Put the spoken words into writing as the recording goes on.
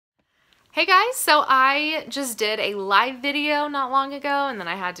Hey guys, so I just did a live video not long ago, and then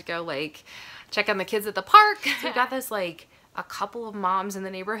I had to go like check on the kids at the park. So we got this like a couple of moms in the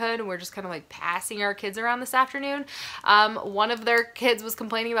neighborhood, and we're just kind of like passing our kids around this afternoon. One of their kids was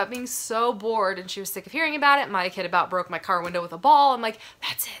complaining about being so bored, and she was sick of hearing about it. My kid about broke my car window with a ball. I'm like,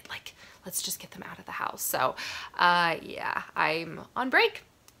 that's it, like let's just get them out of the house. So yeah, I'm on break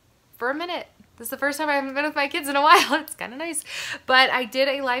for a minute. This is the first time I haven't been with my kids in a while. It's kind of nice. But I did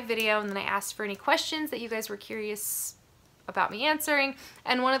a live video, and then I asked for any questions that you guys were curious about me answering.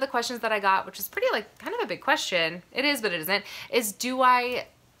 And one of the questions that I got, which is pretty like kind of a big question, it is but it isn't, is do I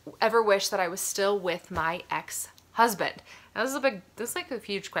ever wish that I was still with my ex-husband? Now this is like a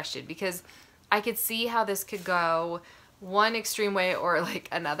huge question, because I could see how this could go one extreme way or like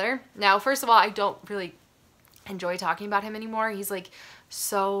another. Now, first of all, I don't really enjoy talking about him anymore. He's like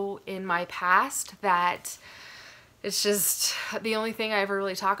so in my past that it's just the only thing I ever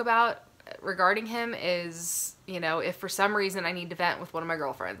really talk about regarding him is, you know, if for some reason I need to vent with one of my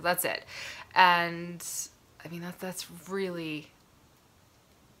girlfriends, that's it. And I mean, that's really,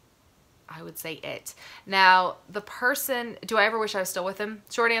 I would say it. Now, the person, do I ever wish I was still with him?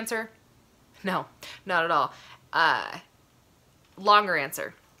 Short answer, no, not at all. Longer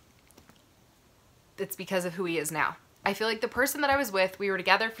answer, it's because of who he is now. I feel like the person that I was with, we were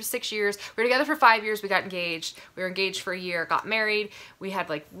together for 6 years. We were together for 5 years. We got engaged. We were engaged for a year, got married. We had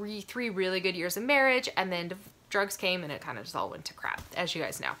like three really good years of marriage, and then drugs came and it kind of just all went to crap, as you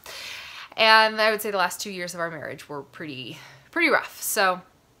guys know. And I would say the last 2 years of our marriage were pretty rough. So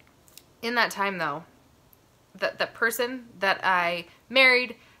in that time though, that person that I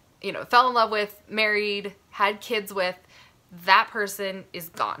married, you know, fell in love with, married, had kids with, that person is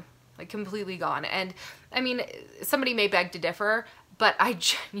gone. Like completely gone. And I mean, somebody may beg to differ, but I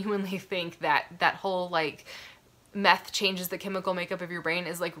genuinely think that that whole like meth changes the chemical makeup of your brain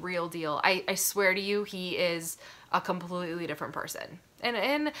is like real deal. I swear to you, he is a completely different person.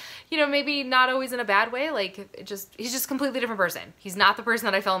 And you know, maybe not always in a bad way, like he's just a completely different person. He's not the person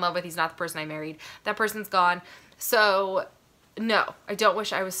that I fell in love with. He's not the person I married. That person's gone. So no, I don't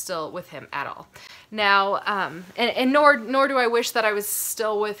wish I was still with him at all. Now, and nor do I wish that I was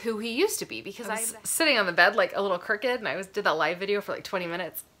still with who he used to be, because I was sitting on the bed like a little crooked, and I did that live video for like 20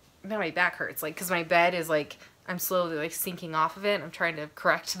 minutes. Man, my back hurts, like, because my bed is like, I'm slowly like sinking off of it, and I'm trying to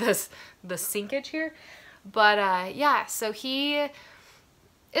correct the sinkage here. But yeah, so he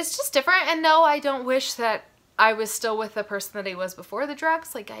is just different, and no, I don't wish that I was still with the person that he was before the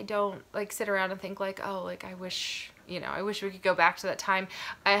drugs. Like, I don't like sit around and think like, oh, like I wish, you know, I wish we could go back to that time.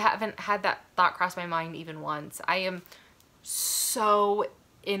 I haven't had that thought cross my mind even once. I am so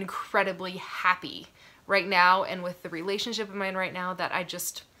incredibly happy right now, and with the relationship I'm in right now, that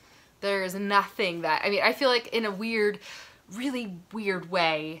there is nothing that, I mean, I feel like in a weird, really weird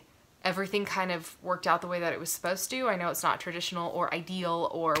way, everything kind of worked out the way that it was supposed to. I know it's not traditional or ideal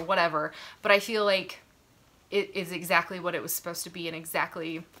or whatever, but I feel like it is exactly what it was supposed to be and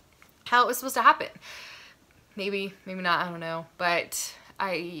exactly how it was supposed to happen. Maybe not, I don't know, but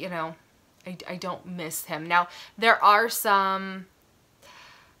you know, I don't miss him. Now, there are some,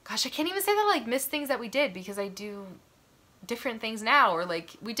 gosh, I can't even say that I like miss things that we did, because I do different things now, or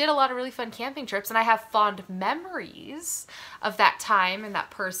like we did a lot of really fun camping trips, and I have fond memories of that time and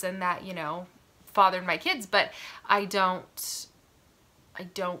that person that, you know, fathered my kids, but I don't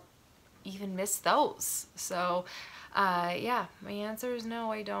even miss those. So yeah, my answer is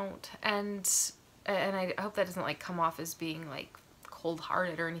no, I don't. And I hope that doesn't like come off as being like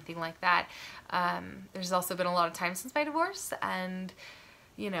cold-hearted or anything like that. There's also been a lot of time since my divorce, and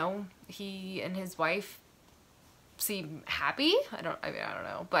you know, he and his wife seem happy. I don't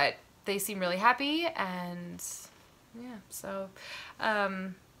know, but they seem really happy, and yeah, so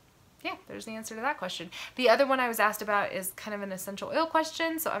yeah, there's the answer to that question. The other one I was asked about is kind of an essential oil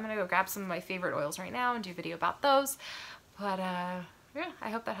question, so I'm gonna go grab some of my favorite oils right now and do a video about those. But yeah, I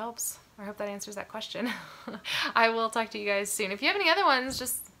hope that helps. I hope that answers that question. I will talk to you guys soon. If you have any other ones,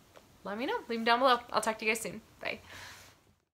 just let me know. Leave them down below. I'll talk to you guys soon. Bye.